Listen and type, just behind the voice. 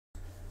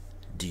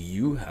Do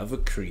you have a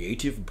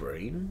creative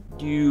brain?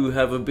 Do you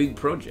have a big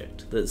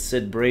project that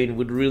said brain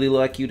would really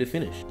like you to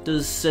finish?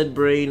 Does said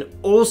brain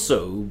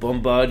also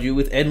bombard you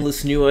with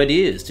endless new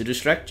ideas to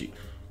distract you?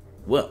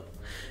 Well,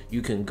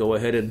 you can go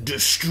ahead and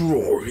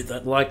destroy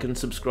that like and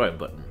subscribe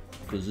button,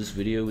 because this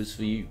video is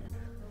for you.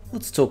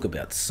 Let's talk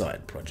about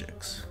side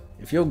projects.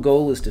 If your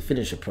goal is to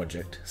finish a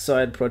project,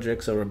 side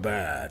projects are a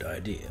bad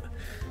idea.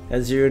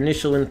 As your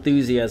initial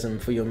enthusiasm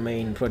for your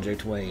main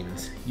project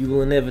wanes, you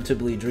will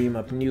inevitably dream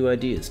up new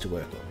ideas to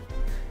work on.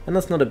 And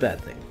that's not a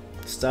bad thing.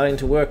 Starting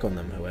to work on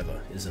them,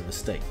 however, is a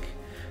mistake.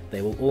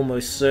 They will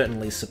almost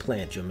certainly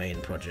supplant your main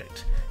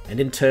project, and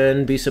in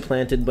turn be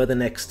supplanted by the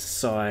next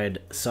side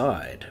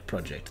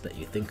project that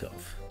you think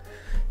of.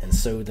 And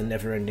so the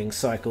never-ending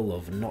cycle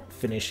of not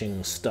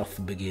finishing stuff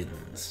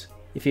begins.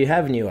 If you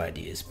have new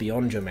ideas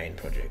beyond your main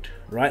project,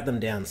 write them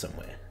down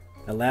somewhere.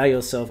 Allow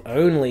yourself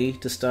only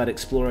to start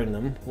exploring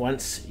them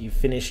once you've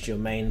finished your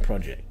main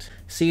project.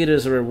 See it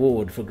as a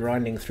reward for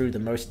grinding through the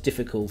most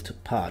difficult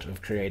part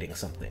of creating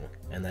something,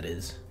 and that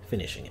is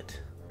finishing it.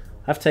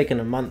 I've taken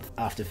a month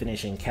after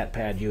finishing Cat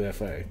Powered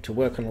UFO to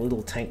work on a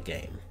little tank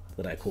game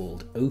that I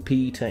called OP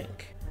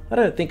Tank. I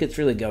don't think it's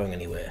really going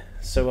anywhere,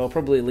 so I'll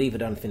probably leave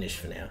it unfinished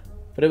for now.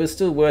 But it was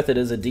still worth it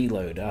as a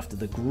deload after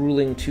the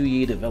grueling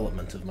 2-year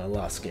development of my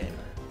last game.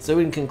 So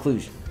in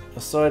conclusion,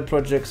 a side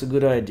project's a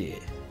good idea.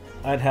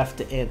 I'd have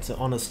to answer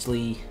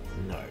honestly,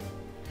 no.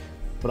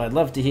 But I'd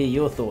love to hear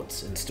your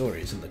thoughts and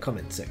stories in the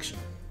comments section.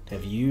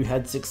 Have you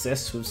had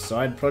success with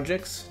side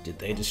projects? Did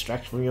they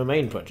distract from your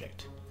main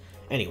project?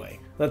 Anyway,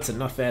 that's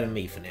enough out of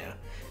me for now.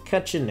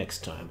 Catch you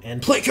next time,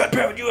 and play Cat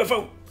Powered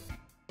UFO!